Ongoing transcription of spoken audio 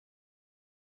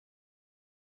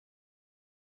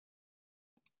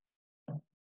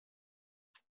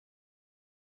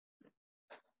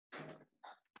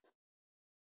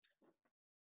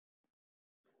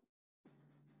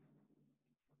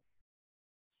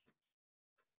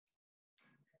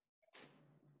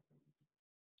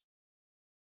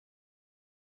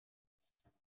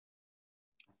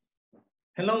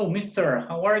Hello, mister.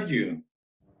 How are you?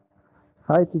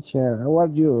 Hi, teacher. How are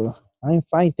you? I'm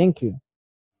fine, thank you.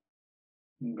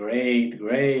 Great,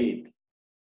 great.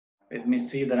 Let me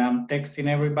see that I'm texting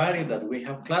everybody that we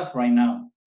have class right now.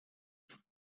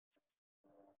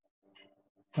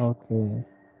 Okay.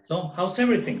 So, how's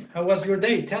everything? How was your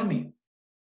day? Tell me.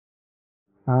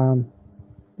 Um,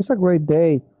 it's a great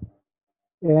day.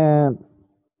 And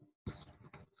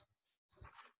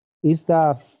is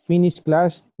the finished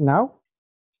class now?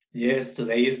 Yes,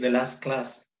 today is the last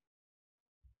class.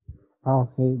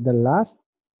 Okay, the last,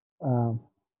 um,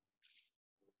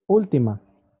 última.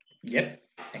 Yep,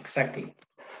 exactly.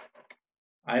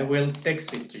 I will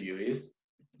text it to you. Is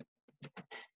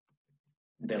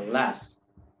the last,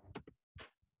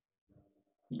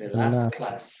 the The last last.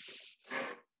 class.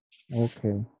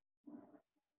 Okay.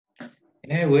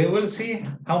 Yeah, we will see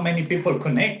how many people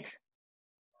connect.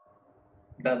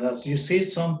 That as you see,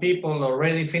 some people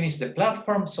already finished the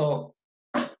platform, so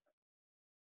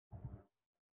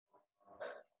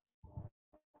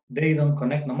they don't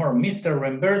connect no more. Mr.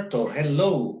 Remberto,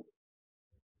 hello.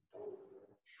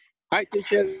 Hi,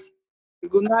 teacher.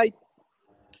 Good night.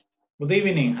 Good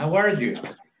evening. How are you?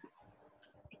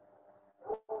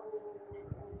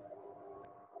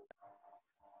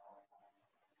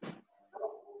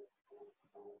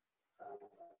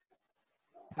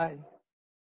 Hi.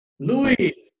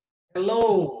 Luis,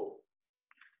 hello.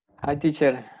 Hi,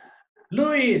 teacher.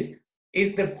 Luis,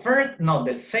 it's the first, no,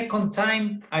 the second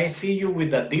time I see you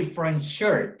with a different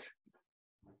shirt.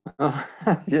 Oh,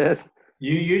 yes.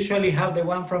 You usually have the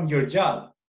one from your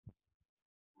job,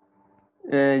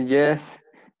 Yes.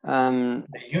 the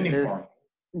uniform.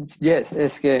 Yes,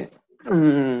 es que.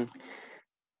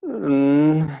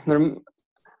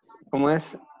 ¿Cómo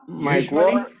es? My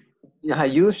Usually? work. Yeah,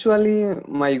 usually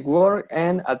my work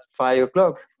end at 5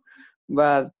 o'clock,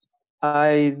 but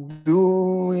I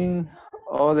doing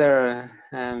other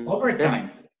Overtime.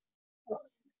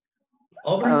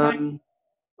 Overtime?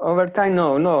 overtime.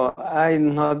 No, I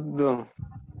not do.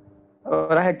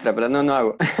 Horas extra, pero no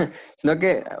hago. Sino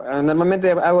que normalmente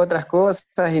hago otras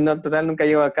cosas y no, total, nunca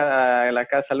llego a la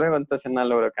casa luego, entonces no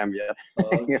logro cambiar.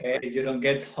 Okay, you don't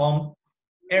get home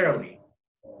early.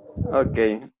 Ok.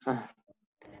 Ajá,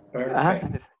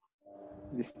 Perfect.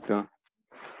 listo.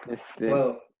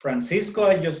 Well, Francisco,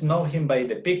 I just know him by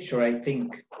the picture, I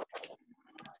think.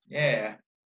 Yeah,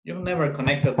 you've never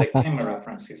connected the camera,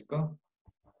 Francisco.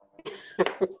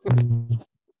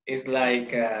 It's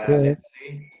like, Yes. let's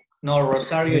see. No,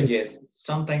 Rosario, yes.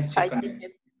 Sometimes she Hi, connects.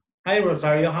 teacher. Hi,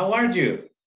 Rosario, how are you?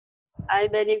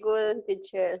 I'm very good,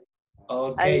 teacher.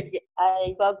 Okay.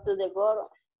 I go to the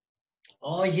work.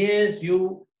 Oh, yes,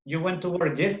 you went to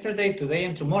work yesterday, today,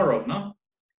 and tomorrow, no?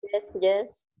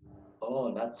 Yes.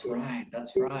 Oh, that's right,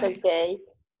 that's It's right. okay.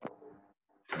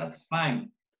 That's fine.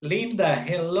 Linda,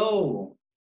 hello.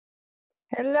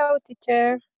 Hello,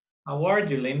 teacher. How are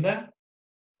you, Linda?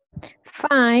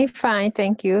 Fine,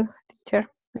 thank you, teacher.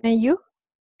 And you?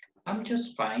 I'm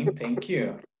just fine, thank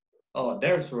you. Oh,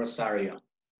 there's Rosario.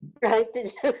 Right,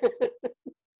 teacher.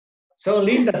 So,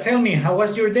 Linda, tell me, how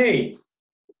was your day?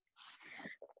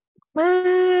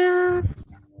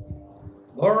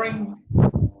 Boring?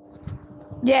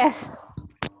 Yes.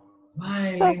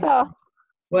 Why, So, Linda?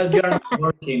 Well, you're not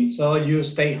working, so you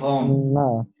stay home.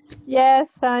 No.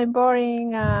 yes, I'm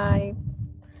boring. I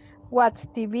watch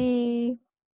TV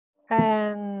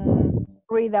and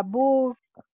read a book.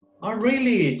 Oh,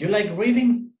 really? You like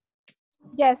reading?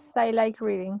 Yes, I like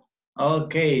reading.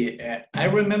 Okay, I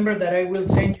remember that I will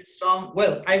send you some,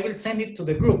 well, I will send it to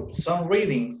the group, some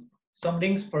readings, some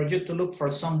links for you to look for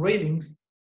some readings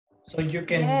so you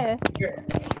can Yes, hear.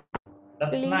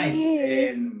 That's nice.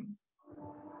 please. And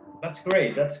that's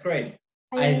great. That's great.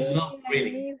 I I need, love I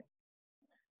reading. need.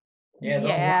 Yeah, don't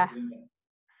Yeah, worry, Linda.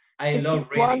 I it's love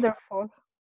reading. wonderful.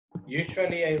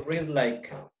 Usually I read like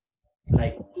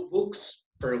 2 books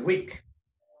per week.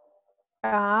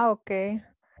 Ah, okay.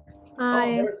 Oh,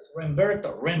 I there's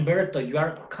Remberto. Remberto, you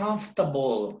are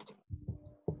comfortable.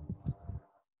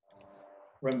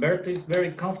 Remberto is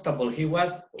very comfortable. He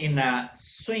was in a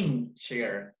swing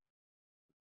chair.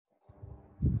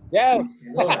 Yes.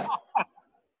 Laura.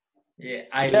 Yeah,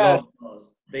 I Yes. love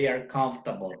those. They are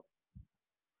comfortable.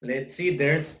 Let's see,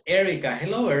 there's Erica.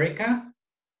 Hello, Erica.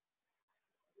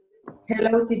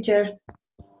 Hello, teacher.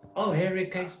 Oh,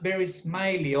 Erica is very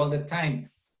smiley all the time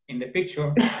in the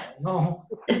picture. No,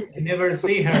 I never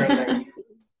see her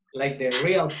like the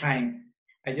real time.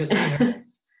 I just see her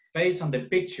face on the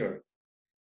picture.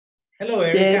 Hello,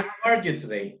 Erica. Yes, How are you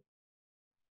today?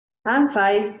 I'm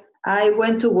fine. I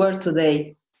went to work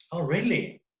today. Oh,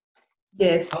 really?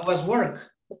 Yes, How was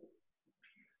work?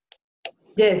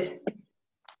 Yes.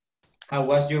 How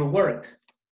was your work?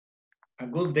 A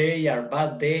good day, a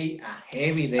bad day, a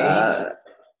heavy day?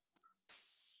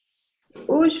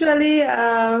 Usually,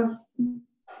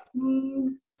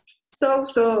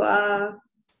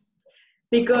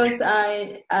 because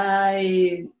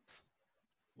I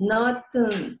not,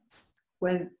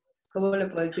 when, ¿cómo le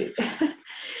puedo decir?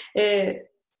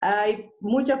 Hay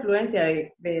mucha afluencia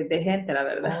de gente, la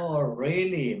verdad. Oh,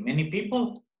 really? Many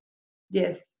people?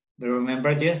 Yes. Do you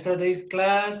remember yesterday's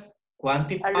class? A lot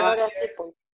Quantify of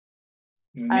people.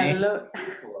 many lot.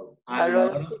 people. A A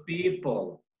lot lot of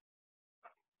people.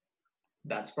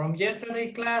 That's from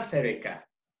yesterday class, Erica.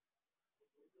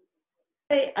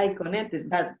 I connected,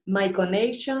 but my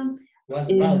connection Was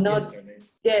is bad not. yesterday.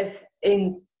 Yes,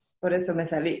 por eso me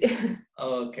salí.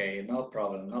 Okay, no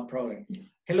problem, no problem.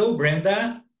 Hello,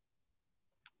 Brenda.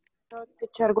 Hello,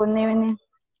 teacher. Good evening.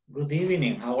 Good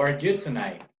evening. How are you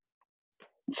tonight?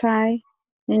 Fine.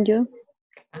 And you?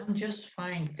 I'm just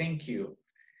fine, thank you.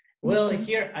 Well,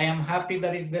 here I am happy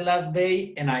that it's the last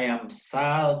day, and I am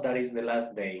sad that it's the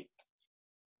last day.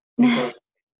 Because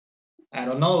I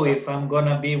don't know if I'm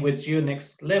gonna be with you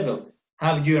next level.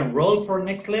 Have you enrolled for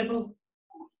next level?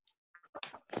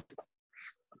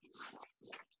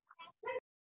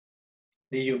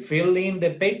 Did you fill in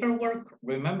the paperwork?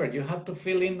 Remember, you have to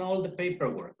fill in all the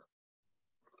paperwork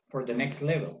for the next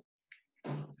level.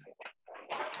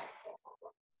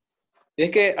 Es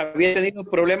que había tenido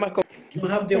problemas con... You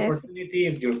have the Yes. opportunity,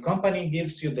 if your company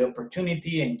gives you the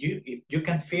opportunity and if you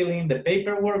can fill in the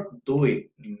paperwork, do it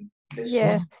as soon as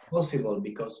Yes. possible,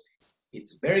 because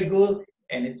it's very good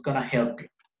and it's gonna help you.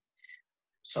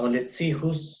 So let's see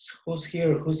who's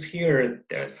here.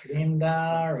 There's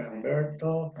Linda,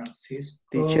 Roberto, Francisco,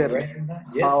 Teacher, Brenda.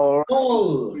 Yes, how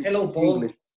Paul. Hello, Paul.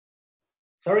 English?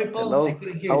 Sorry, Paul, Hello. I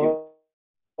couldn't hear you.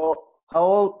 How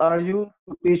old are you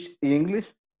to teach English?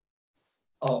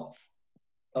 Oh,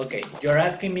 okay. You're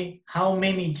asking me how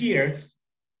many years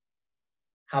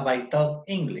have I taught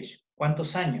English?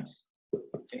 ¿Cuántos años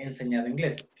he enseñado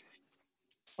inglés?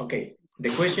 Okay, the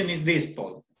question is this,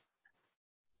 Paul.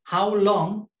 How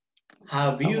long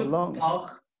have you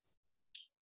taught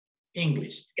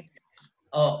English?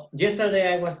 Oh,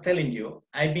 yesterday I was telling you,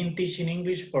 I've been teaching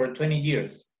English for 20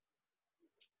 years.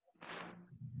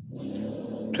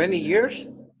 20 years?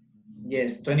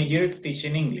 Yes, 20 years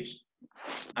teaching English.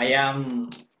 I am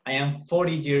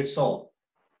 40 years old.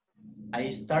 I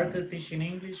started teaching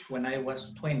English when I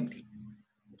was 20.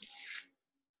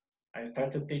 I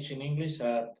started teaching English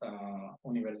at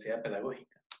Universidad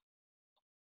Pedagógica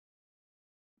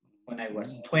when I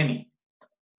was 20.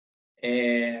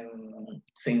 And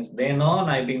since then on,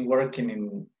 I've been working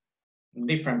in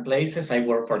different places. I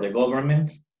work for the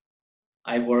government.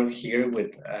 I work here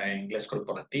with Ingles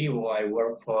Corporativo. I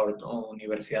work for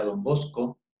Universidad Don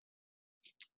Bosco.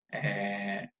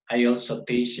 I also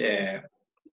teach,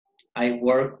 I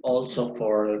work also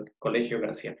for Colegio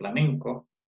García Flamenco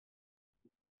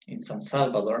in San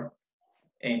Salvador,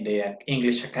 in the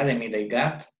English Academy they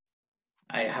got.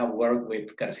 I have worked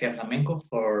with García Flamenco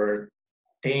for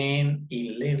 10,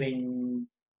 11,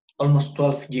 almost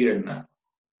 12 years now.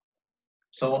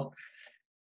 So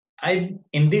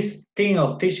in this thing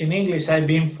of teaching English, I've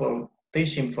been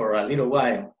teaching for a little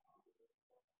while.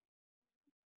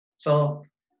 So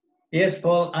yes,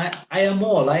 Paul, I am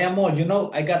old. You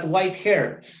know, I got white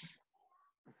hair.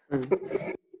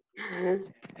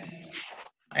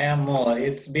 I am old.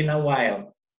 It's been a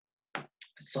while.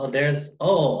 So there's,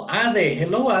 oh, Ade.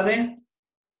 Hello, Ade.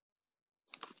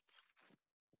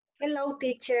 Hello,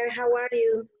 teacher. How are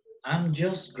you? I'm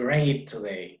just great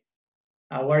today.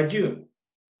 How are you?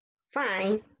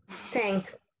 Fine,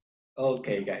 thanks.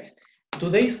 Okay, guys.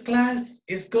 Today's class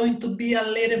is going to be a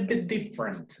little bit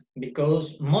different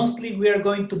because mostly we are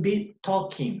going to be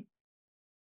talking.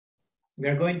 We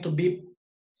are going to be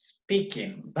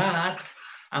speaking, but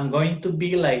I'm going to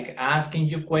be like asking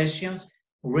you questions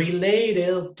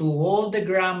related to all the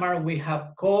grammar we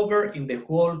have covered in the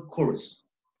whole course,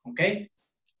 okay?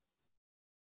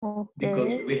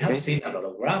 Because we have seen a lot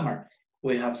of grammar.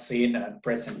 We have seen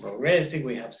present progressive,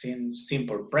 we have seen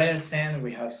simple present,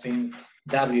 we have seen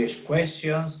WH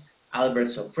questions,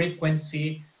 adverbs of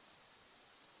frequency,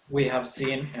 we have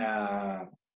seen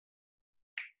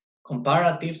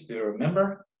comparatives, do you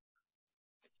remember?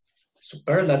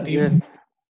 Superlatives.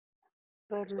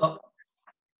 Yes. So,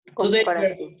 today we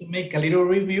are going to make a little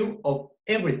review of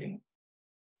everything,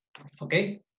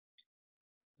 okay?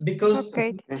 Because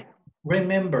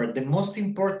remember, the most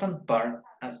important part,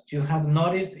 as you have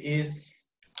noticed, is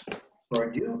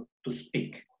for you to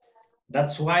speak.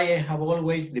 That's why I have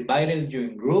always divided you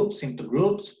in groups, into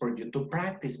groups for you to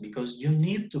practice, because you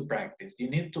need to practice. You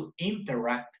need to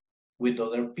interact with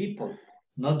other people,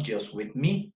 not just with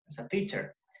me as a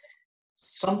teacher.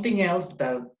 Something else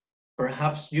that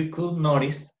perhaps you could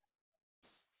notice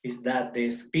is that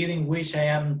the speed in which I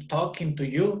am talking to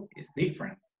you is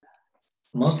different,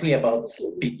 mostly about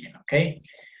speaking, okay?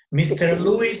 Mr.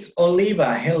 Luis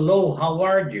Oliva, hello, how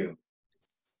are you?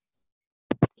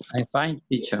 I'm fine,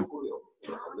 teacher.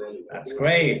 That's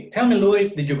great. Tell me,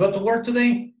 Luis, did you go to work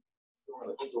today?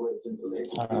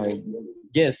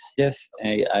 Yes,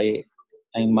 I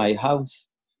in my house.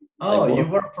 Oh, you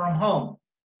work from home?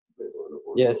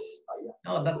 Yes.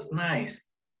 Oh, that's nice.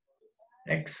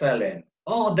 Excellent.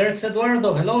 Oh, there's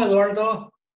Eduardo. Hello, Eduardo.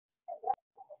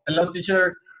 Hello,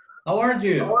 teacher. How are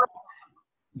you?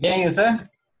 Bien, ¿usted?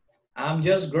 I'm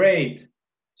just great.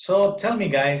 So tell me,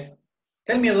 guys.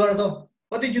 Tell me, Eduardo,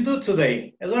 what did you do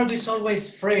today? Eduardo is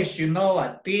always fresh, you know,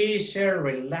 a t-shirt,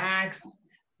 relaxed,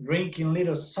 drinking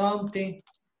little something.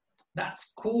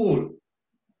 That's cool.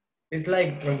 It's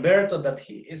like Roberto that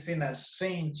he is in a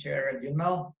swing chair, you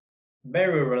know,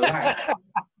 very relaxed.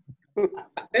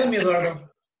 Tell me, Eduardo,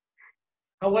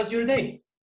 how was your day?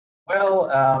 Well,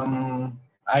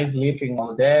 I sleeping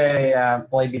all day,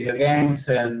 play video games,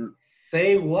 and...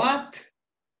 Say what?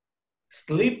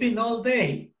 Sleeping all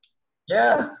day?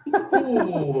 Yeah.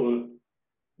 Cool.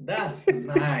 That's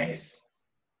nice.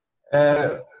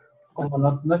 Como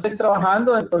no estoy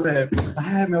trabajando, entonces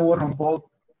me aburro un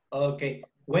poco. Okay.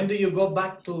 When do you go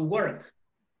back to work?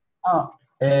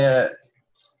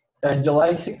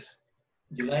 July 6th.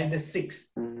 July the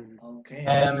 6th. Okay.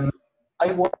 And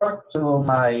I work to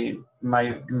my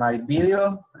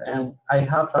video, and I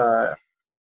have a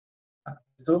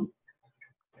YouTube.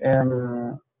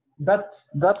 And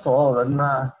that's all.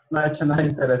 No he hecho nada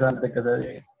interesante que se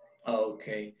diga.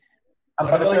 Okay.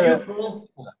 What about you, Paul?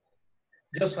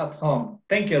 Just at home.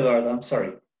 Thank you, Lord. I'm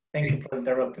sorry. Thank you for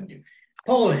interrupting you.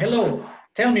 Paul, hello.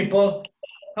 Tell me, Paul,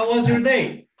 how was your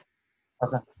day?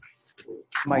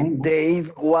 My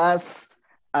days was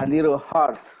a little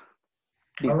hard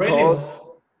because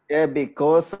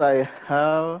because I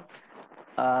have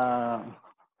a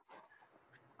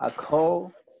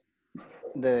call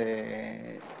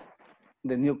the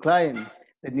new client.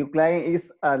 The new client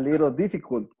is a little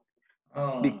difficult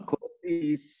because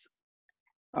it's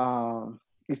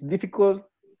difficult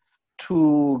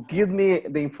to give me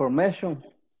the information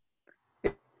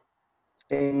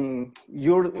in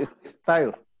your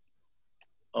style.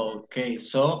 Okay,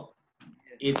 so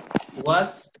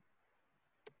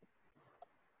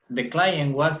the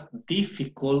client was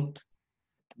difficult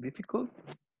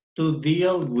to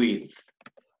deal with.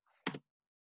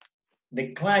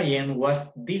 The client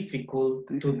was difficult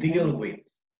to deal with.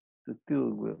 To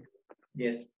deal with.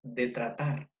 Yes, de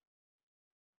tratar.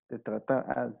 De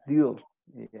tratar, deal.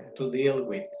 Yeah. To deal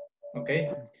with.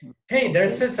 Okay. Hey,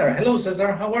 there's Cesar. Hello,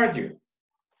 Cesar. How are you?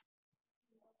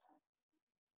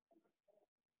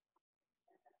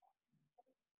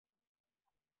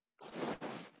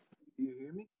 Do you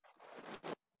hear me?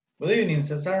 Good evening,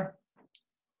 Cesar.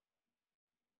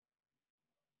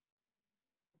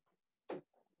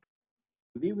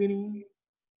 Good evening.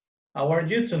 How are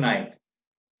you tonight?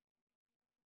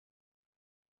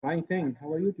 Fine, thanks.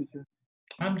 How are you, teacher?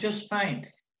 I'm just fine.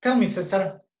 Tell me,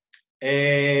 Cesar,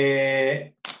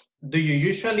 do you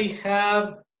usually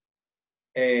have,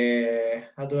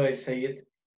 how do I say it?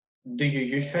 Do you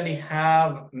usually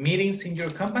have meetings in your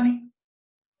company?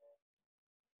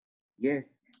 Yes,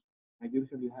 I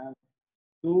usually have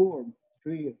 2 or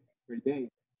 3 per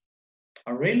day.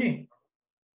 Oh, really?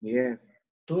 Yes.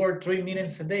 2 or 3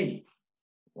 meetings a day.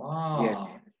 Wow.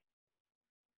 Yes.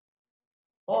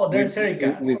 Oh, there's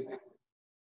Erica.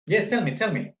 Yes, tell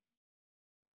me.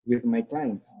 With my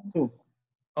clients too.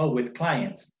 Oh, with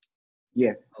clients.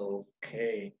 Yes.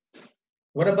 Okay.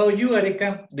 What about you,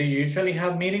 Erica? Do you usually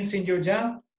have meetings in your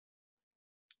job?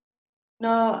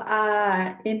 No,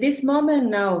 in this moment,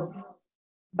 no.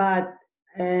 But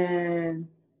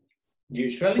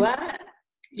usually? What?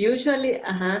 Usually,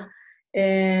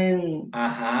 And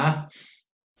cada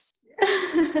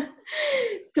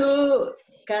 2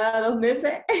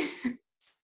 meses.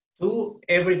 2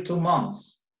 every 2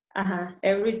 months.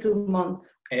 Every 2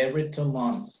 months. Every 2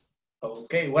 months.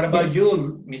 Okay. What about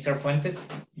you, Mr. Fuentes?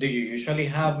 Do you usually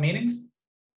have meetings?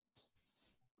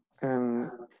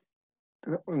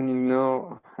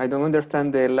 No, I don't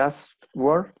understand the last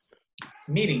word.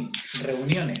 Meetings,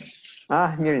 reuniones.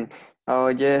 Meeting. Oh,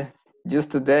 yeah. Just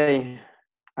today,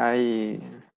 I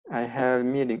have a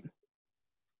meeting.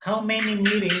 How many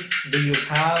meetings do you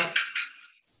have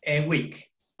a week?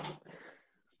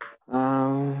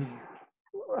 ¿Cómo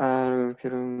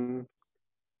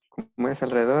es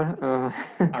alrededor?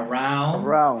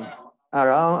 Around.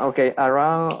 Around, okay,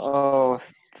 around of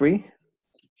 3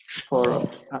 for,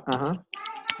 Oh.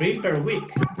 3 per week.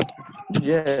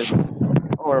 Yes,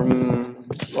 or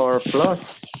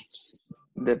plus,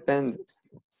 depend.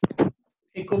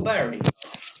 It could vary.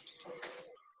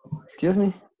 Excuse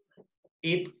me?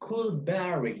 It could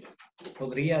vary.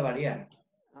 Podría variar.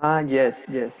 Yes,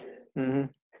 yes. Mm-hmm.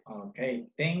 Okay,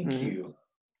 thank you.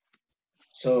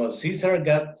 So Cesar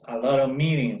got a lot of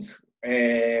meetings.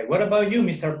 What about you,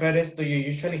 Mr. Perez? Do you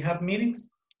usually have meetings?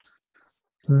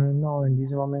 No, in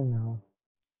this moment, no.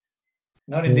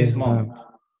 Not in this moment.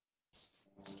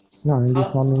 No, in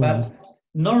this moment, but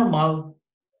normal,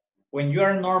 when you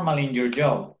are normal in your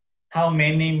job, how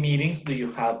many meetings do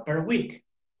you have per week?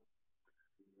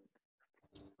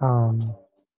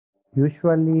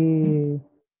 Usually,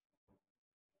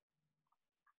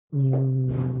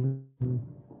 2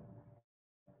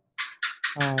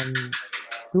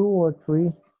 or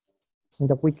 3 in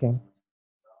the weekend.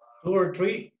 2 or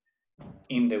 3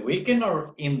 in the weekend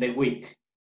or in the week?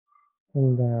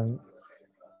 In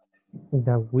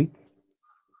the week.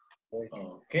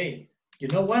 Okay. You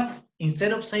know what?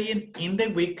 Instead of saying in the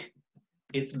week,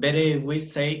 it's better if we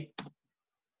say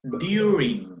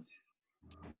during.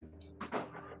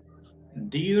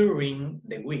 During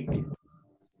the week.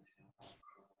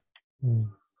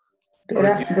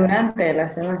 Durante la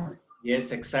semana.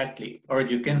 Yes, exactly. Or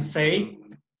you can say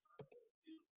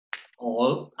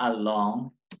all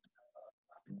along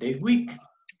the week.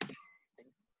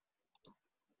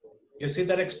 You see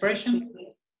that expression?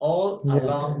 All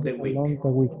along the week. Along the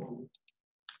week.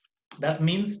 That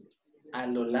means a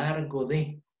lo largo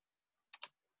de.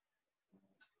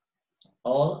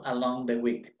 All along the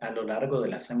week. A lo largo de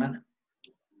la semana.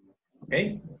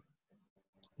 Okay?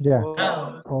 Yeah.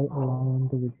 Now, All along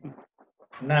the week.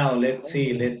 Now, let's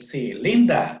see.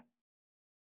 Linda.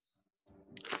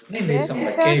 Linda is on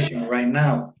vacation right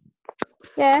now.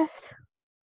 Yes.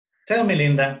 Tell me,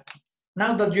 Linda,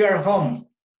 now that you are home,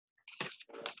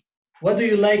 what do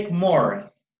you like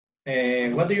more?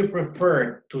 What do you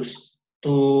prefer, to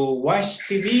watch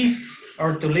TV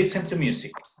or to listen to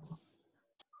music?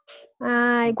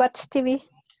 I watch TV.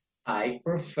 I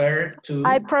prefer to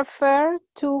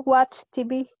watch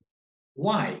TV.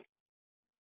 Why?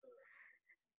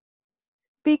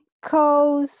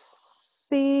 Because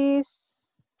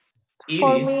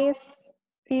for me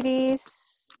it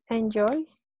is enjoy.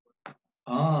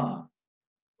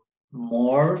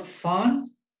 More fun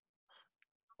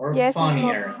or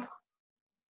funnier?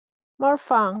 More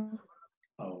fun.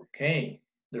 Okay.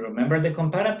 Do you remember the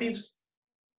comparatives?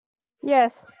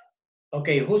 Yes.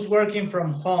 Okay, who's working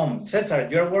from home? Cesar,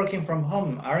 you're working from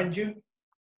home, aren't you?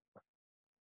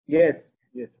 Yes.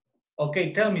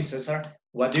 Okay, tell me, Cesar,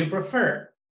 what do you prefer?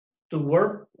 To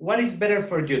work, what is better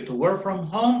for you, to work from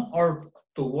home or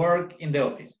to work in the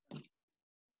office?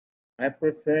 I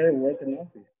prefer work in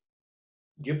office.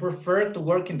 You prefer to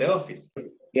work in the office?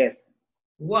 Yes.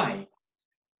 Why?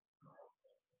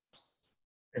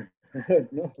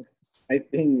 No, I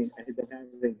think I don't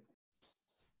have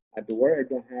at the work. I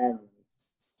don't have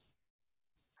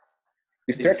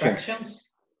distractions.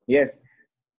 Yes.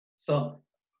 So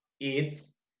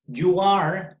it's you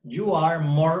are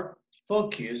more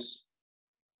focused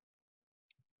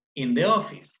in the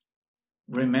office.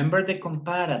 Remember the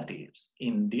comparatives.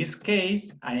 In this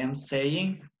case, I am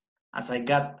saying, as I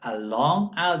got a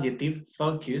long adjective,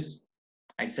 focus,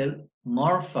 I said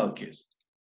more focus.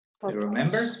 Do you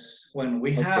remember? When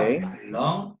we have a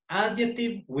long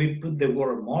adjective, we put the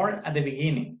word more at the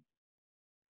beginning.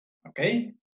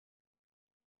 Okay?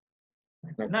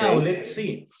 Now, let's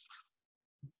see.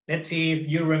 Let's see if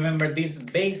you remember this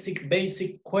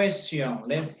basic question.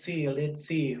 Let's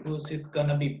see. Who's it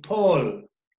gonna be? Paul.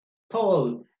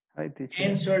 Paul,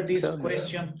 answer this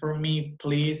question for me,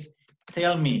 please.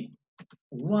 Tell me,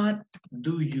 what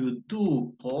do you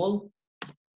do, Paul?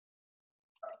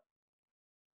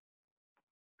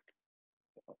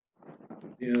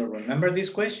 Do you remember this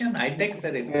question? I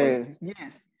texted it for you.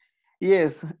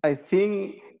 Yes, I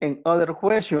think another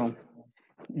question.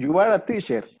 You are a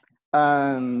teacher.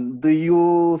 Do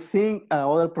you think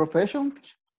other profession?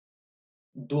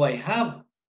 Do I have?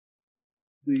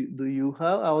 Do you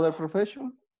have other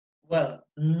profession? Well,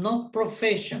 not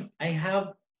profession. I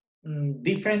have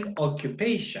different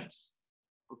occupations.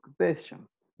 Occupation.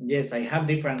 Yes, I have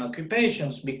different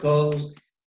occupations because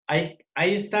I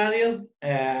studied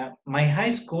my high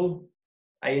school.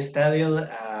 I studied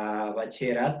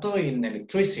bachillerato in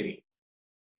electricity.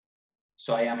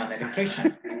 So I am an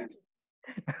electrician.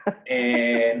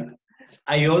 And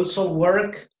I also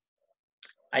work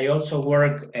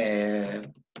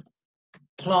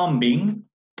plumbing.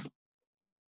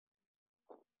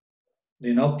 Do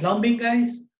you know plumbing,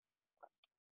 guys?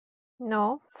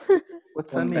 No.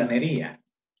 What's that mean? Fontanería.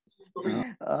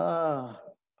 Ah,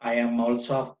 I am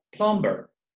also a plumber.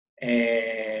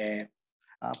 a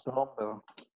plumber.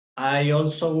 I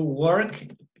also work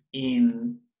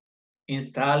in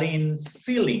installing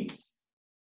ceilings.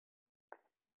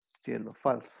 Cielo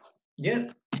falso.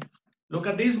 Yeah. Look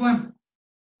at this one.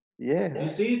 Yeah. You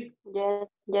see it? Yes,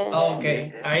 yes.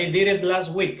 Okay. I did it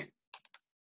last week.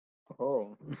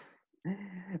 Oh.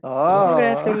 Oh.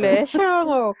 Congratulations.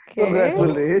 Okay.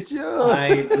 Congratulations.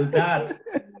 I do that.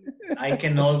 I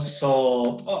can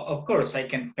also, of course, I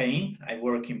can paint. I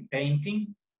work in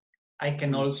painting. I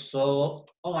can also,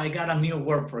 I got a new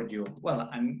word for you. Well,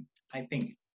 I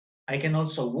think I can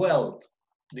also weld.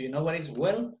 Do you know what is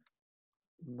weld?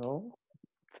 No.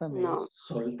 What's that mean? No.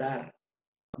 Soldar.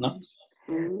 No.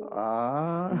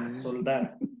 Ah.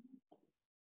 Soldar.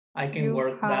 I can You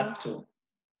work have- that too.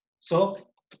 So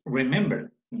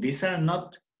remember, these are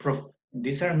not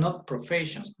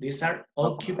professions. These are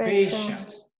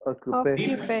occupations.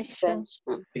 Occupation.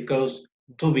 Because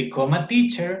to become a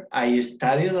teacher, I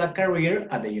studied a career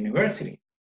at the university.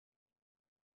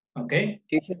 Okay?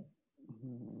 Teacher.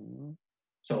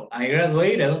 So I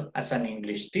graduated as an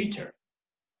English teacher.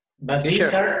 But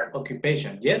these are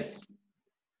occupations. Yes?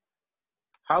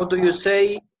 How do you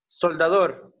say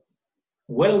soldador?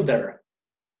 Welder.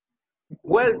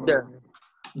 Welder.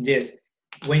 Yes.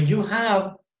 When you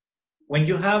have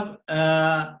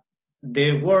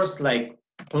the words like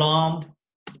plumb,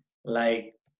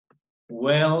 like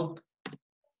weld,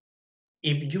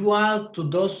 if you add to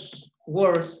those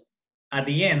words at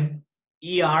the end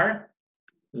er,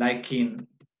 like in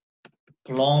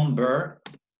plumber,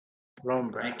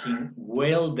 like in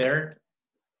welder,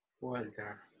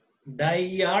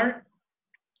 the er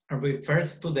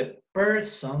refers to the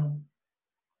person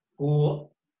who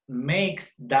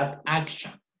makes that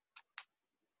action.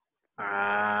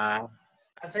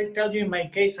 As I tell you, in my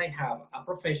case, I have a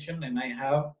profession and I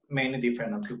have many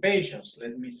different occupations.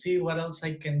 Let me see what else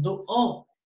I can do. Oh,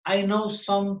 I know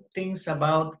some things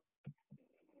about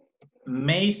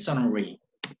masonry.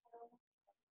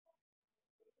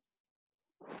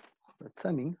 What's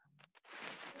that mean?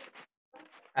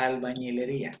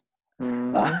 Albañilería.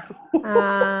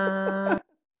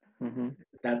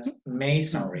 That's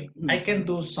masonry. I can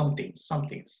do some things,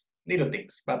 little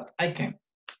things, but I can.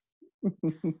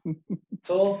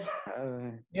 So,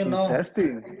 you know,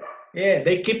 Interesting. yeah,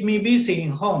 they keep me busy in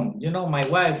home. You know, my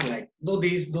wife like, do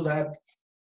this, do that.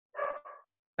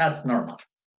 That's normal.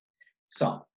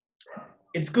 So,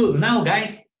 it's good. Now,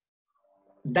 guys,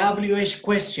 WH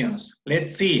questions.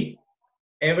 Let's see.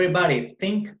 Everybody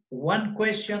think one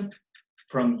question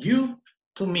from you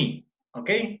to me,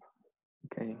 okay?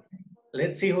 Okay.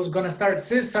 Let's see who's gonna start.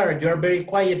 Cesar, you're very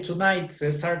quiet tonight.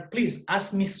 Cesar, please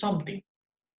ask me something.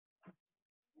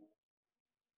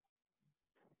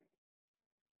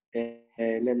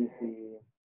 Let me see.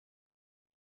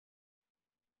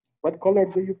 What color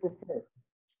do you prefer?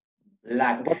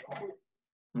 Black.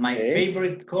 My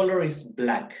favorite color is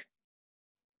black.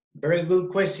 Very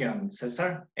good question,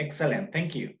 Cesar. Excellent,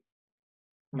 thank you.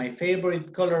 My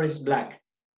favorite color is black.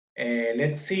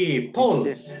 Let's see, Paul,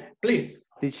 please.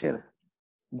 Teacher,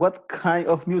 what kind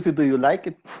of music do you like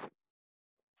it?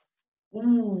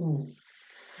 Ooh.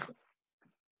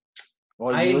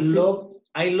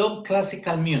 I love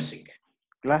classical music.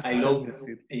 Classical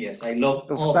music. Yes, I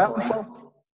love opera.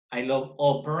 I love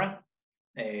opera.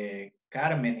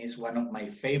 Carmen is one of my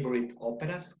favorite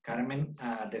operas. Carmen,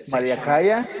 the Maria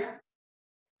section.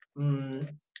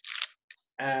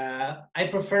 Calla. I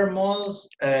prefer most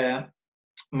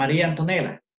Maria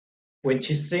Antonella. When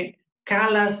she sings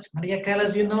Maria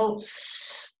Callas, you know,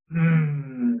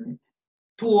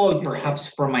 too old perhaps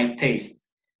for my taste.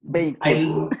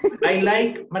 I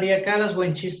like Maria Callas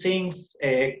when she sings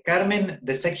Carmen,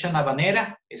 the section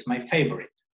Habanera is my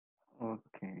favorite.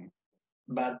 Okay.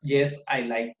 But yes, I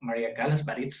like Maria Callas,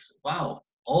 but it's, wow,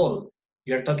 old.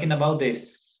 You're talking about the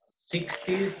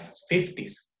 60s,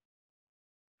 50s.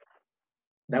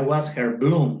 That was her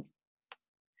bloom.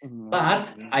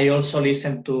 But I also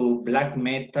listen to black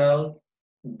metal,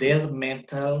 death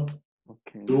metal,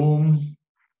 doom.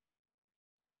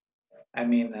 I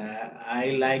mean,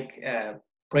 I like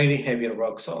pretty heavy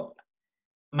rock. So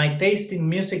my taste in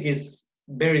music is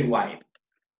very wide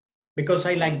because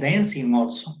I like dancing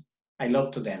also. I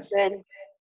love to dance.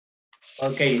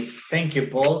 Okay, thank you,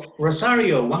 Paul.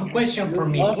 Rosario, one question for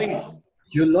me, please.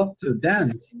 You love to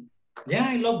dance? Yeah,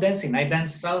 I love dancing. I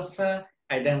dance salsa,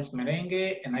 I dance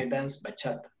merengue, and I dance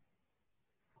bachata.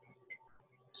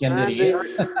 ¿Quién diría?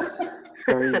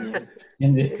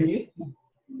 ¿Quién diría?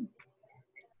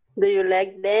 Do you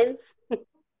like dance?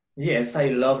 Yes, I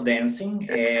love dancing.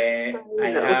 I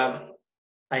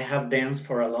have danced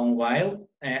for a long while.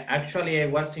 Actually, I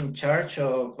was in charge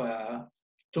of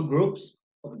 2 groups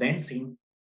of dancing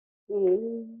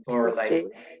for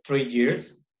like 3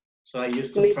 years. So I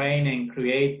used to train and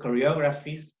create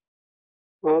choreographies.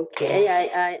 Okay,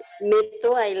 me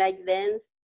too. I like dance.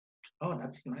 Oh,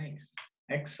 that's nice.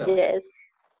 Excellent. Yes.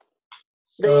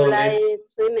 So do you like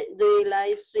swimming? Do you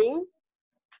like swim?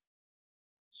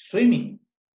 Swimming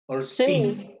or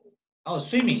sing? Oh,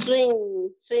 swimming.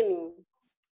 Swimming.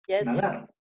 Yes. Nadar.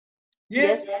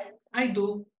 Yes, I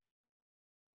do.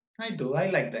 I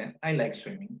like that. I like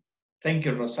swimming. Thank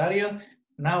you, Rosario.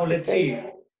 Now let's see.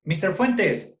 Mr.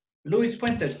 Fuentes, Luis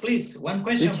Fuentes, please. One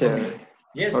question for me.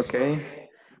 Yes. Okay.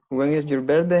 When is your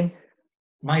birthday?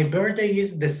 My birthday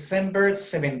is December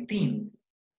 17th.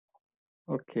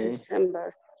 Okay.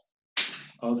 December.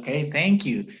 Okay, thank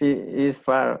you. It's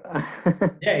far.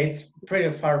 Yeah, it's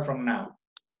pretty far from now.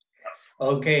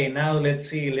 Okay, now let's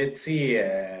see.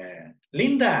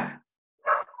 Linda.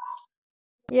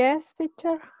 Yes,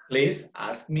 teacher. Please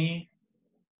ask me.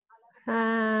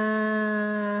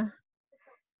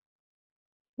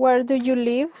 Where do you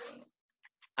live?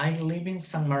 I live in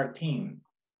San Martin.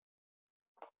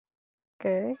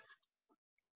 Okay.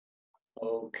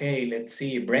 Okay, let's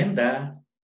see. Brenda.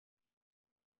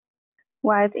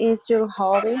 What is your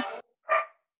hobby?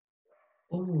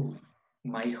 Oh,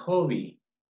 my hobby.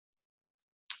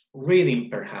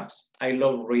 Reading, perhaps. I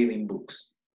love reading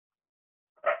books.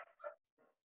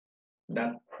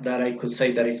 That I could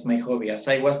say that is my hobby. As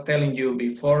I was telling you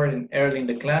before and early in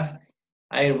the class,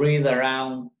 I read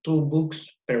around 2 books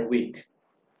per week.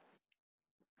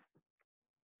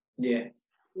 Yeah.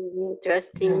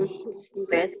 Interesting.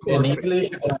 In English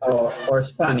or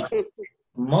Spanish?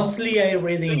 Mostly I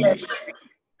read English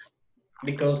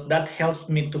because that helps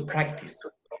me to practice.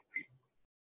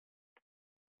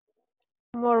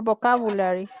 More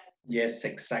vocabulary. Yes,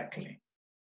 exactly.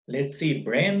 Let's see,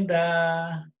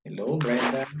 Brenda. Hello,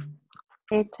 Brenda.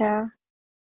 Teacher.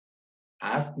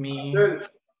 Ask me.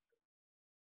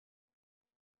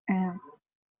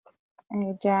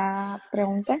 Ya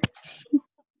pregunté.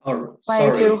 Oh, What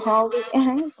is your sorry. hobby?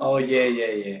 Oh,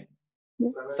 yeah.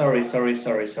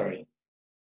 Sorry.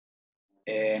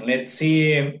 And let's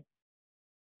see.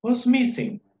 Who's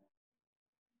missing?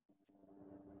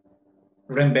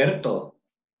 Remberto.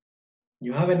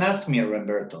 You haven't asked me,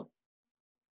 Remberto.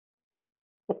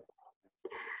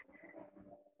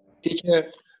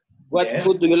 Teacher, what Yes.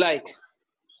 food do you like?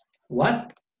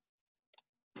 What?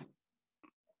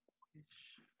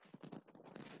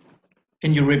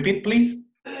 Can you repeat, please?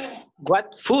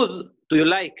 What food do you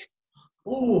like?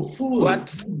 Oh, food. What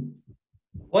food?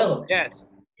 Well, yes.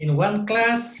 In one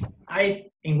class,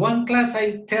 I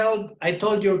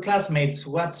told your classmates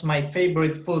what's my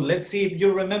favorite food. Let's see if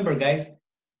you remember, guys.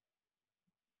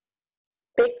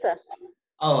 Pizza.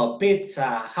 Oh,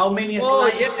 pizza. How many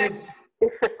slices?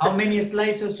 How many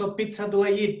slices of pizza do I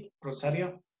eat,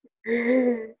 Rosario?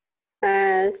 3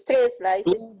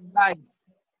 slices.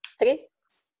 3.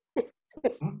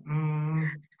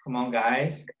 Come on,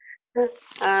 guys.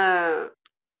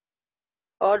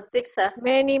 Or pizza.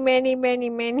 Many.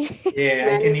 Yeah,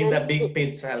 I can eat a big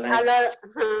pizza, like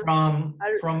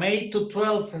from 8 to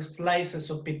 12 slices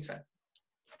of pizza.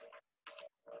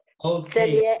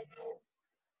 Okay.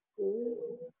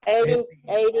 18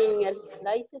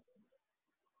 slices.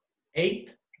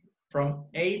 8 from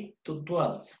 8 to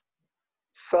 12.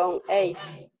 From 8.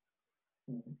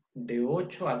 De 8 a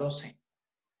 12.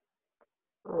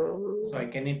 So I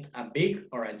can eat a big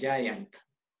or a giant.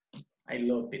 I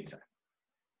love pizza.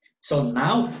 So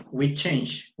now we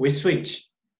switch.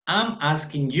 I'm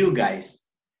asking you guys,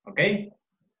 okay?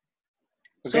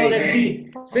 So let's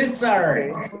see,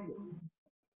 Cesar.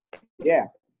 Yeah.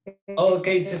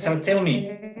 Okay, Cesar, tell me,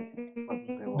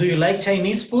 do you like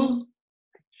Chinese food?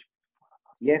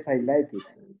 Yes, I like it.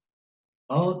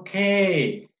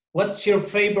 Okay, what's your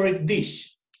favorite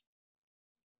dish?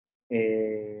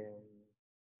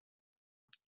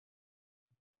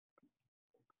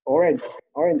 Orange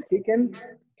chicken.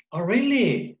 Oh,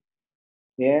 really?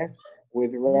 Yes,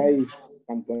 with rice,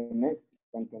 Cantonese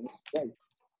rice.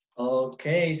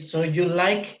 Okay, so you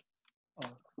like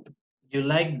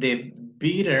the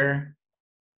bitter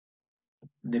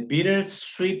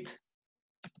sweet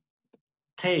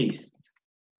taste.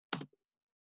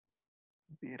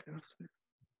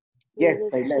 Yes,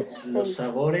 I like Los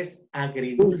sabores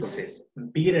agridulces,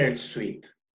 bitter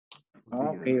sweet.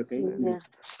 Okay, okay.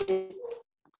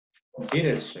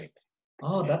 Bittersweet.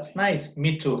 Oh, that's nice.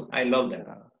 Me too. I love that.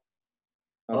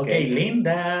 Okay, Okay.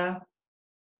 Linda.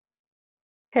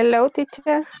 Hello,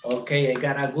 teacher. Okay, I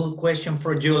got a good question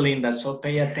for you, Linda, so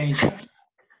pay attention.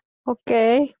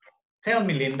 Okay. Tell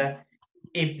me, Linda,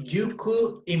 if you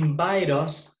could invite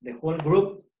us, the whole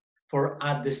group, for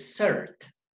a dessert,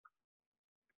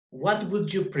 what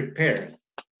would you prepare?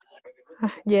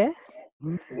 Yes.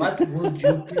 What would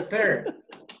you prepare?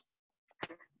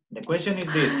 The question is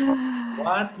this.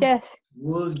 What Yes.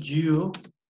 would you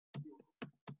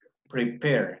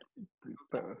prepare?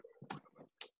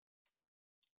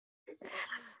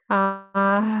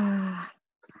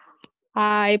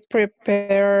 I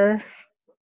prepare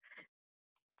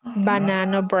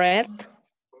banana bread.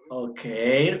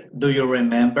 Okay. Do you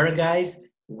remember, guys?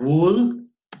 Wool.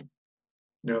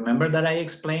 Do you remember that I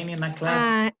explained in a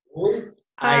class? Wool.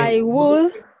 I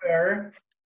would will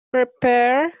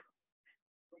prepare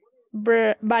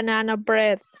banana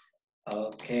bread.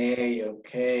 Okay,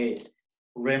 okay.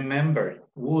 Remember,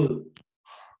 would,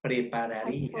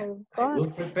 prepararía. I will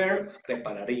prepare,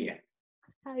 prepararía.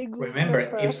 Remember,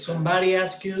 if somebody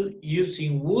asks you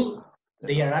using would,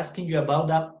 they are asking you about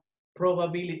a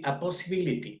probability, a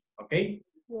possibility, okay?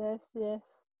 Yes, yes.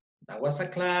 That was a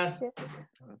class. Yes.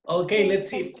 Okay, Yes, let's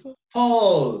see. thank you.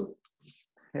 Paul.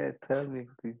 Tell me,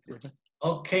 teacher.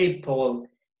 Okay, Paul.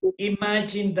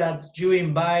 Imagine that you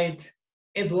invite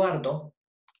Eduardo,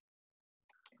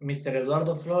 Mr.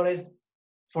 Eduardo Flores,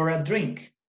 for a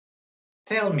drink.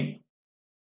 Tell me,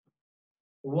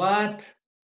 what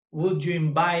would you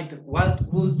invite? What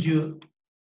would you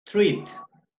treat?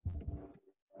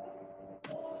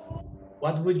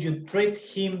 What would you treat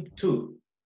him to?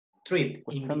 Treat,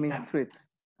 What's that mean, invitar. treat?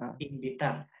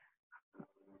 Invitar.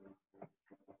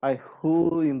 I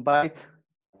would invite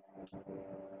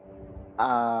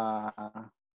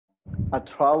a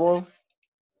travel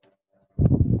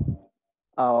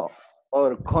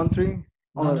or country.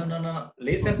 No.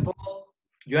 Listen, Paul.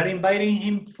 You are inviting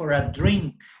him for a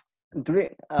drink.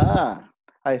 Drink.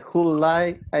 I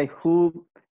would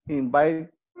invite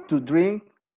to drink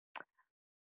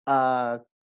a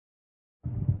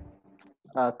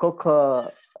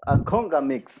conga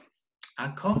mix. A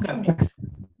conga mix.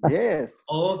 Yes.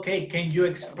 Okay, can you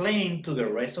explain to the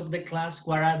rest of the class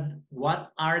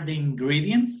what are the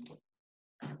ingredients?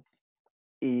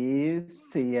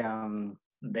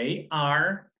 They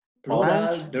are plural.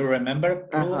 Orange. Do you remember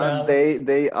plural?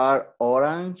 They are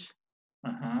orange.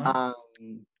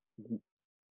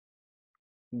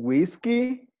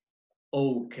 Whiskey.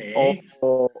 Okay.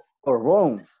 Or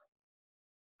rum.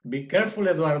 Be careful,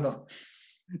 Eduardo.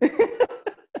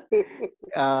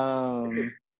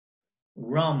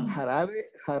 Rum. Jarabe.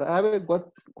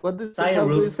 What is syrup. how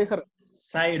do you say jarabe?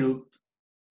 Syrup.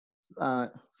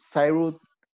 Syrup.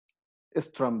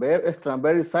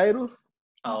 Strawberry syrup.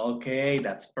 Okay,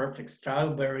 that's perfect.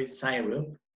 Strawberry syrup.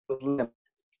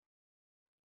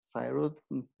 Syrup.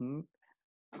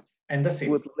 And that's it.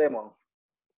 With lemon.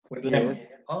 With lemon. Yes.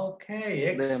 Okay,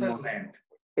 excellent.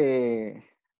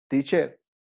 Teacher.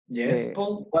 Yes,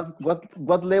 Paul.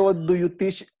 What level do you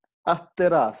teach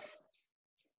after us?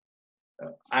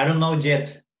 I don't know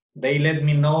yet. They let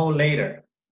me know later.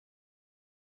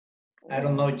 I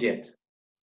don't know yet.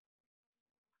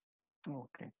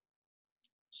 Okay.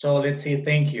 So let's see.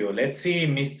 Thank you. Let's see,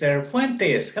 Mr.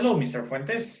 Fuentes. Hello, Mr.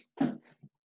 Fuentes.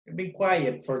 You've been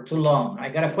quiet for too long. I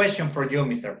got a question for you,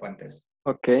 Mr. Fuentes.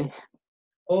 Okay.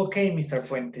 Okay, Mr.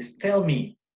 Fuentes, tell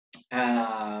me.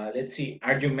 Let's see.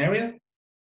 Are you married?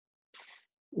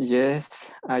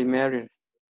 Yes, I married.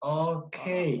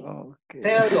 Okay.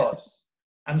 Tell us.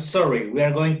 I'm sorry. We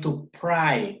are going to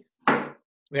pry.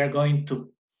 We are going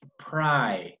to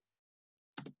pry.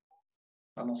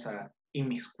 Vamos a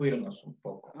inmiscuirnos un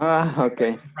poco.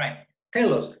 Okay. Right.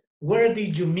 Tell us, where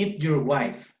did you meet your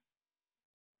wife?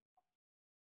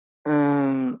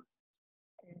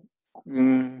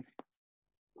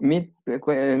 Meet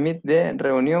de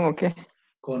reunión o qué?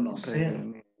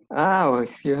 Conocer.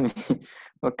 Excuse me.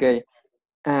 Okay.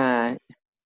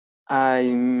 I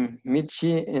met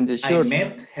she in the short. I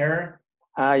met her.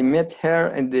 I met her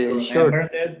in the short.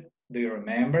 Do you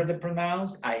remember the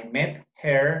pronounce? I met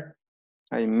her.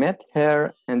 I met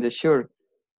her in the short.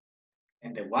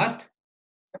 And the what?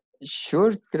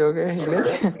 Short, creo que es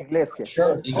iglesia. Iglesia.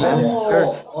 Sure.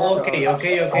 Oh, okay.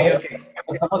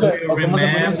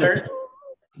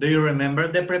 Do you remember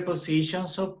the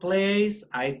prepositions of place?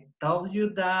 I told you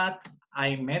that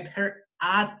I met her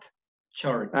at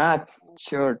church. At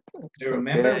church. Do you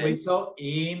remember we saw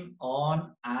in,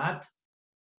 on, at?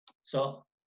 So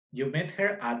you met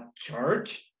her at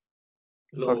church?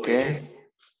 Okay. Luis.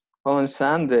 On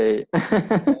Sunday.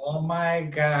 Oh my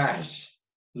gosh.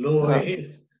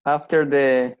 Luis. After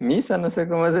the misa, no sé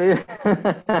cómo se dice.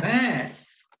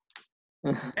 Mass.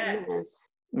 Yes.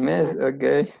 Mes,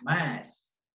 okay. Mass.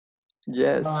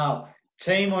 Yes. Wow.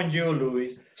 Shame on you,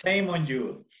 Luis. Shame on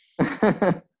you.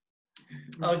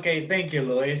 Okay, thank you,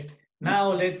 Luis.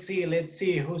 Now let's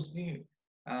see who's new.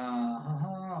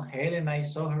 Helen, I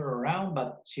saw her around,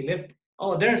 but she left.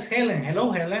 Oh, there's Helen.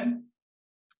 Hello, Helen.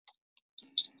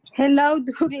 Hello,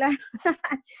 Douglas.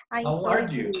 I'm How sorry. are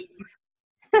you?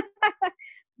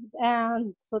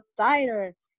 I'm so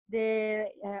tired.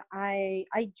 I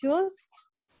just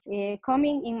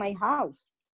coming in my house.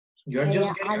 You're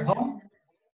just getting home?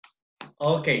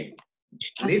 Okay,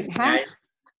 listen, guys.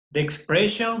 The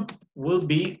expression will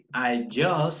be, I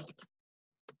just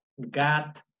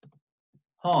got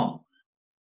home.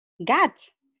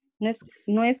 Got.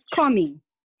 No es coming.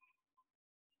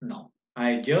 No,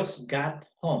 I just got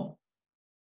home.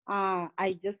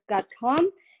 I just got home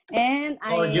and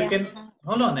Or you can,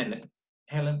 hold on,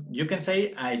 Helen. You can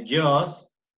say, I just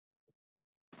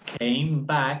came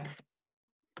back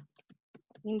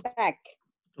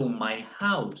to my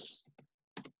house.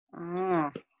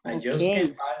 I just came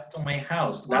back to my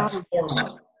house. That's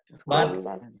formal. But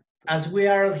as we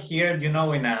are here, you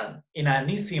know, in an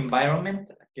easy environment,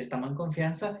 que estamos en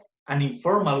confianza, an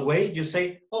informal way, you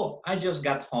say, oh, I just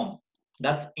got home.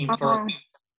 That's informal.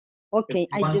 Okay, if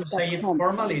you want to say it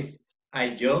formal, is I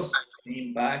just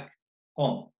came back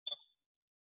home.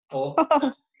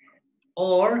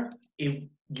 Or if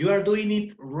you are doing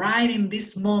it right in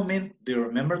this moment, do you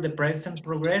remember the present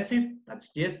progressive?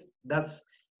 That's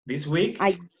this week.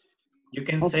 You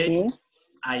can say,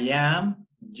 I am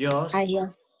just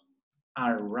arriving.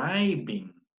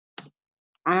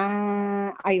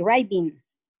 Arriving.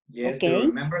 Yes, do you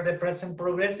remember the present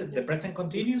progressive, the present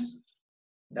continuous?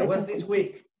 That was this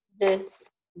week. Yes.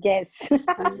 Yes.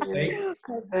 Say,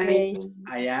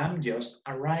 I am just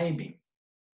arriving.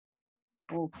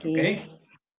 Okay.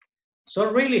 So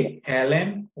really,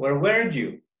 Helen, where were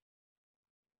you?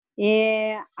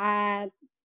 Yeah, I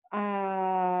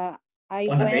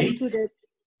went to the.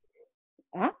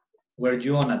 Huh? Were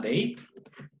you on a date?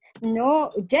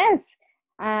 No. Yes.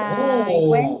 I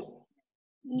went.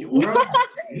 You were on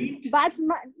a date?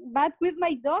 but with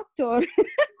my doctor.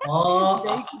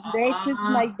 Date with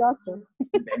my doctor.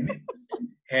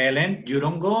 Helen, you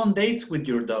don't go on dates with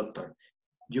your doctor.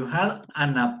 You had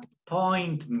an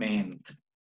appointment.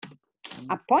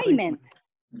 Appointment?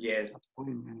 Yes.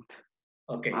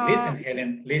 Okay, listen,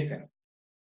 Helen, listen.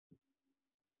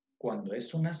 Cuando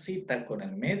es una cita con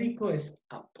el médico es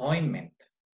appointment.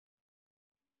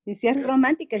 Y si es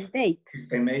romántica es date.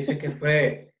 Usted me dice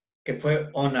que fue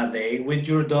on a date with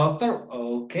your doctor.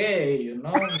 Okay, you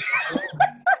know.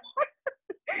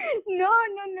 No.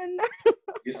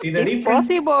 You see the difference?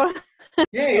 It's possible.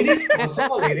 Yeah, it is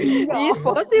possible. It is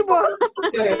possible.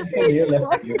 It's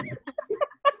possible.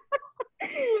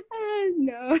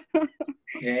 No.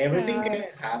 Yeah, everything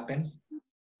happens.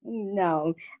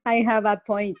 No, I have a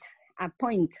point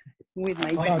with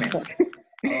my doctor.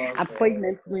 Okay.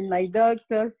 Appointment with my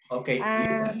doctor. Okay,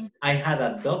 listen. I had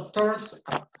a doctor's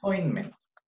appointment.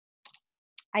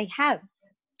 I had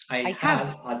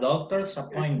a doctor's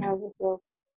appointment.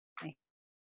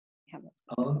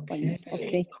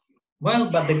 Okay. Well,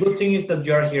 but the good thing is that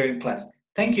you are here in class.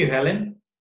 Thank you, Helen.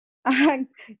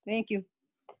 Thank you.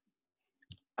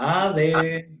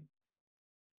 Ade.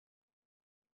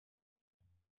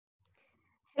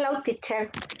 Hello,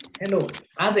 teacher. Hello,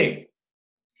 Ade.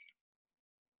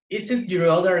 Is it your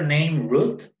other name,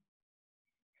 Ruth?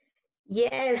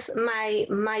 Yes,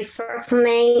 my first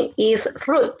name is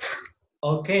Ruth.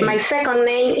 Okay. My second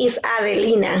name is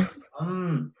Adelina.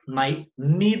 My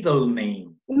middle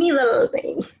name. Middle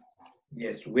name.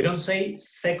 Yes, we don't say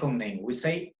second name. We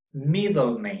say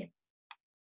middle name.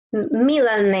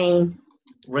 Middle name.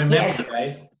 Remember,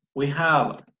 guys, we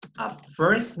have a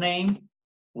first name,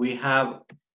 we have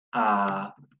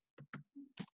a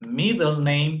middle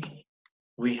name,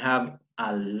 we have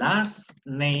a last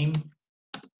name,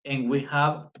 and we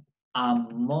have a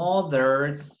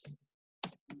mother's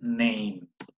name.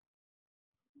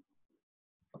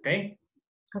 Okay?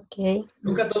 Okay.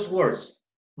 Look at those words.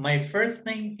 My first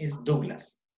name is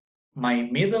Douglas. My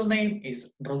middle name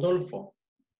is Rodolfo.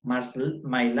 My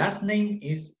last name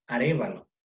is Arevalo.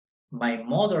 My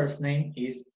mother's name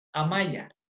is Amaya.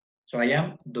 So I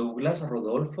am Douglas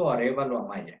Rodolfo Arevalo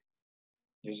Amaya.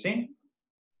 You see?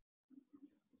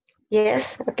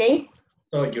 Yes, okay.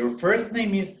 So your first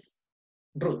name is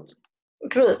Ruth.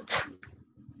 Ruth.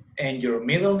 And your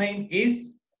middle name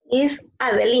is? Is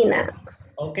Adelina.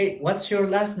 Okay, what's your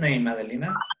last name,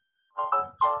 Adelina?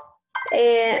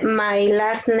 My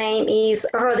last name is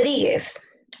Rodriguez.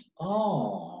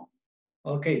 Oh,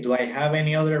 okay. Do I have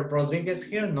any other Rodriguez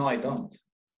here? No, I don't.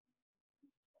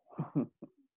 No.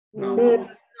 No.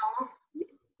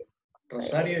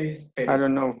 Rosario is I Perez.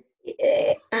 don't know.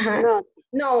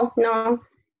 No.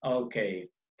 Okay,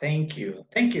 thank you.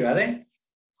 Thank you, Ade.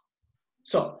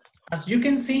 So, as you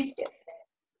can see,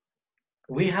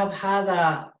 we have had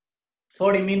a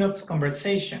 40 minutes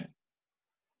conversation.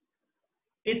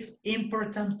 It's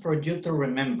important for you to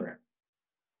remember.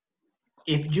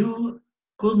 If you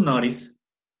could notice,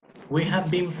 we have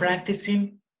been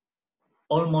practicing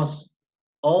almost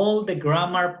all the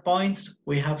grammar points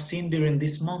we have seen during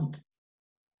this month.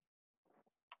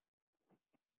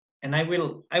 And I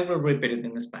will repeat it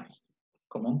in Spanish.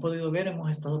 Como han podido ver, hemos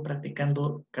estado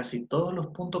practicando casi todos los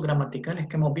puntos gramaticales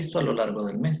que hemos visto a lo largo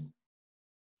del mes.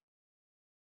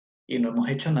 Y no hemos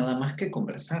hecho nada más que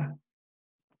conversar.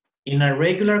 In a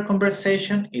regular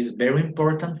conversation, it's very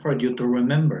important for you to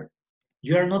remember.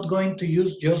 You are not going to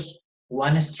use just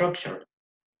one structure.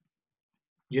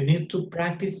 You need to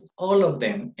practice all of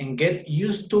them and get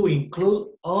used to include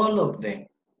all of them.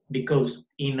 Because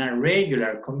in a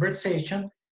regular conversation,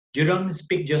 you don't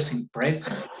speak just in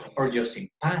present or just in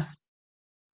past.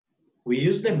 We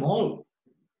use them all.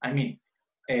 I mean,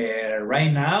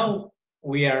 right now,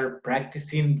 we are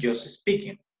practicing just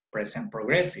speaking, present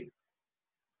progressive.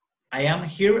 I am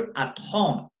here at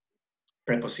home,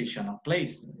 preposition of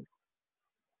place.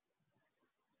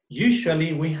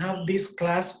 Usually, we have this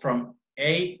class from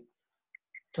 8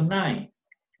 to 9.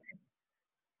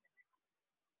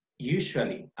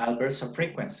 Usually, adverbs of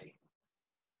frequency.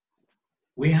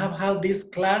 We have had this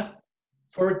class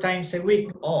 4 times a week.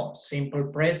 Oh, simple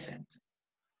present.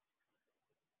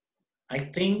 I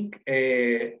think,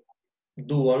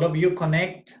 do all of you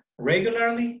connect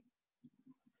regularly?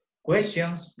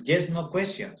 Questions? Yes, no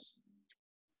questions.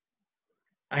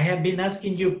 I have been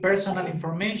asking you personal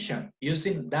information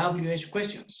using WH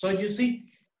questions. So you see,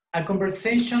 a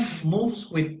conversation moves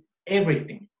with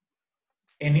everything.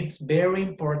 And it's very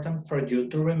important for you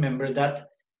to remember that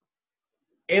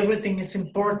everything is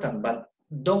important, but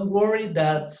don't worry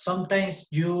that sometimes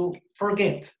you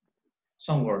forget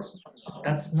some words.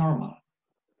 That's normal,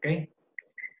 okay?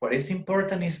 What is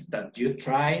important is that you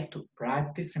try to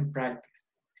practice and practice.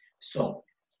 So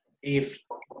if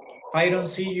I don't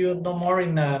see you no more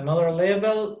in another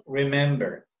level,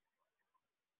 remember,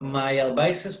 my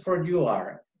advices for you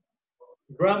are,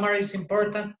 grammar is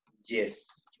important,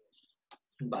 yes.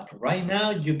 But right now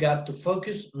you got to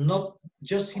focus not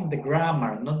just in the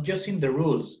grammar, not just in the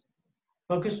rules,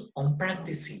 focus on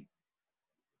practicing.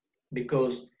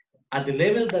 Because at the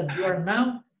level that you are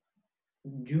now,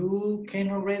 you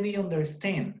can already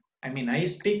understand. I mean, I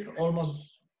speak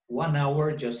almost 1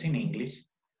 hour just in English.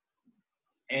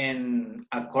 And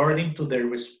according to the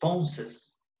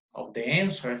responses of the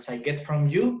answers I get from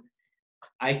you,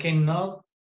 I can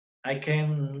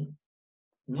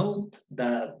note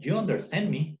that you understand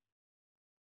me.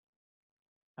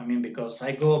 I mean, because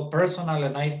I go personal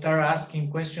and I start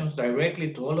asking questions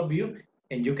directly to all of you,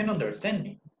 and you can understand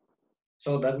me.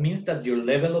 So that means that your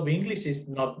level of English is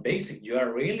not basic. You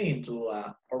are really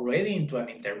already into an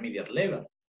intermediate level.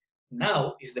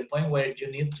 Now is the point where you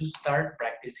need to start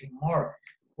practicing more.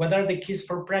 What are the keys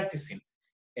for practicing?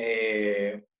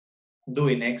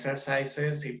 Doing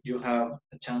exercises, if you have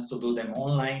a chance to do them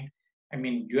online. I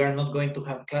mean, you are not going to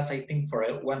have class, I think, for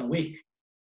 1 week.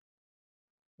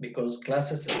 Because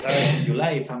classes start in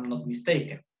July, if I'm not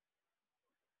mistaken.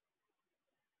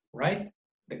 Right?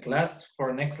 The class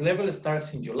for next level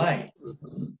starts in July.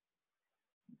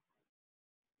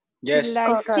 Yes.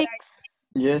 July 6.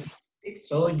 Yes.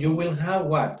 So you will have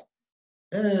what?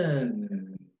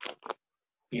 11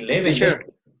 Teacher.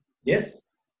 days.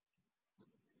 Yes?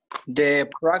 The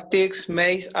practice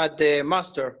makes at the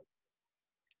master.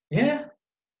 Yeah,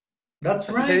 that's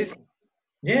right.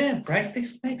 Yeah,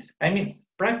 practice makes. I mean,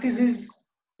 practice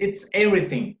it's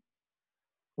everything.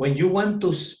 When you want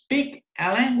to speak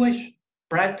a language,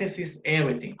 practice is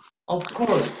everything. Of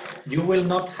course, you will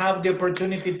not have the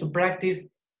opportunity to practice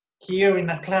here in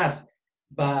a class,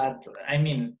 but I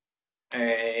mean,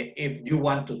 if you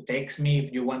want to text me,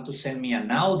 if you want to send me an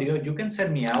audio, you can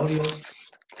send me audio,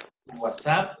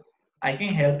 WhatsApp. I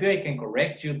can help you, I can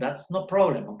correct you, that's no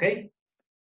problem, okay?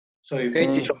 So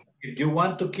if you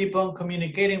want to keep on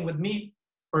communicating with me,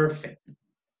 perfect.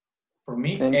 For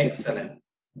me, excellent.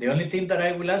 The only thing that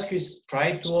I will ask you is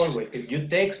try to always, if you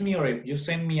text me or if you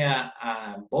send me a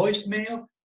voicemail,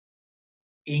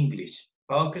 English.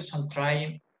 Focus on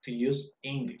trying to use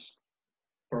English.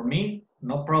 for me,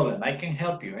 no problem. I can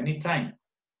help you anytime.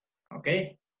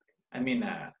 Okay? I mean,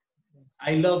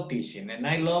 I love teaching, and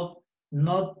I love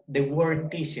not the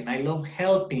word teaching. I love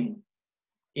helping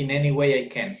in any way I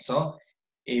can. So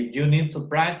if you need to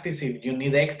practice, if you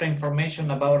need extra information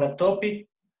about a topic,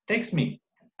 text me.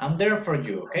 I'm there for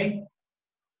you, okay?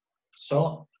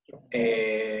 So,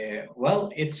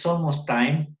 well, it's almost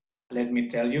time. Let me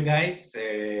tell you guys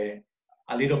a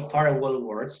little farewell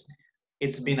words.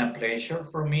 It's been a pleasure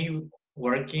for me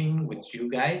working with you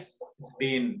guys. It's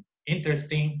been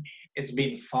interesting. It's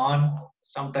been fun.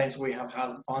 Sometimes we have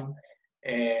had fun.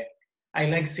 I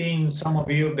like seeing some of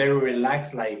you very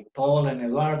relaxed, like Paul and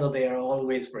Eduardo. They are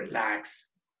always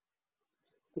relaxed,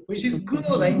 which is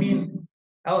good. I mean,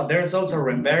 oh, there's also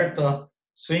Roberto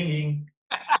swinging.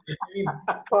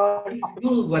 It's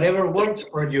good, whatever works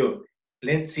for you.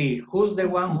 Let's see, who's the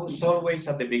one who's always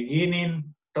at the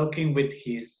beginning talking with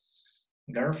his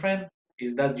girlfriend?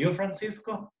 Is that you,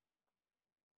 Francisco?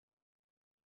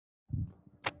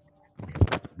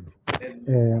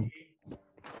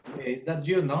 Is that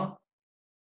you, no?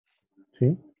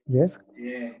 Sí, yes.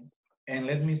 Yeah. And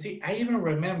let me see, I even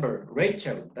remember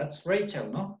Rachel. That's Rachel,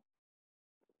 no?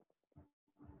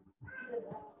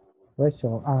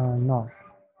 Rachel, no.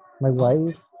 My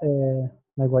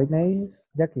wife name is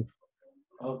Jackie.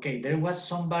 Okay, there was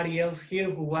somebody else here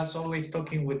who was always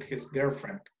talking with his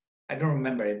girlfriend. I don't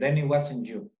remember it. Then it wasn't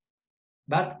you.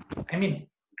 But I mean,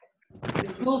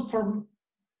 it's good for.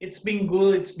 It's been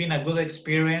good. It's been a good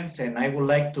experience, and I would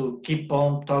like to keep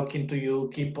on talking to you,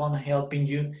 keep on helping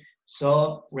you.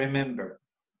 So remember,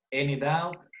 any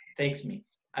doubt, text me.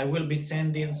 I will be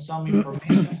sending some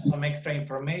information, some extra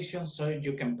information, so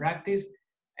you can practice,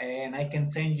 and I can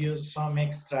send you some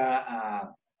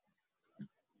extra.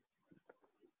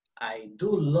 I do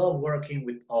love working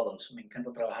with adults. Me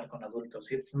encanta trabajar con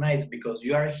adultos. It's nice because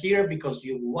you are here because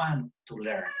you want to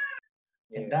learn.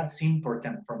 And that's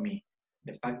important for me.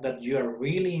 The fact that you are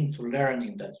really into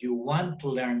learning, that you want to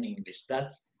learn English.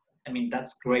 That's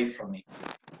great for me.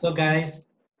 So guys,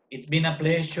 it's been a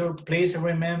pleasure. Please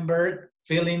remember,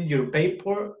 fill in your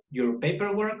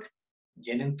paperwork.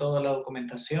 Llenen toda la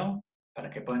documentación para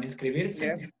que puedan inscribirse.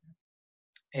 Yeah.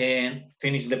 And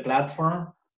finish the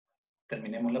platform.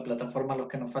 Terminemos la plataforma, los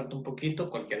que nos falta un poquito.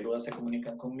 Cualquier duda se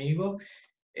comunican conmigo.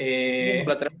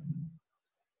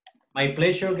 My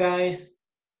pleasure, guys.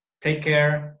 Take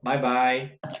care.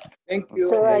 Bye-bye. Thank you.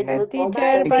 So I do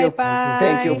Teacher, bye-bye.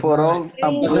 Thank you for all.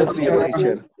 And bless you,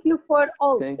 teacher. Thank you for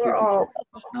all. Thank for you, all.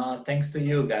 No, thanks to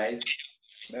you, guys.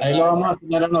 Ahí lo vamos a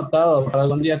tener anotado para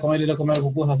algún día ir a comer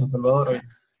pupusas a San Salvador hoy.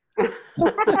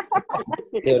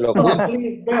 No,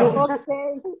 please don't.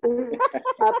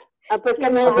 Porque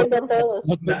me invita a todos.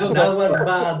 That was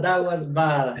bad. That was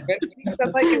bad.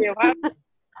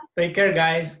 Take care,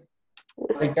 guys.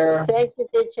 Take care. Thank you,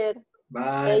 teacher.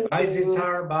 Bye. Bye,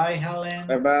 Cesar. Bye, Helen.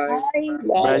 Bye-bye.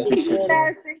 Bye, teacher.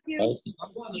 Thank you.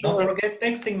 Don't forget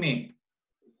texting me.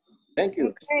 Thank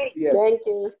you. Okay. Yes. Thank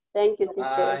you. Thank you,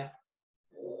 teacher.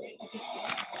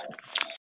 Bye.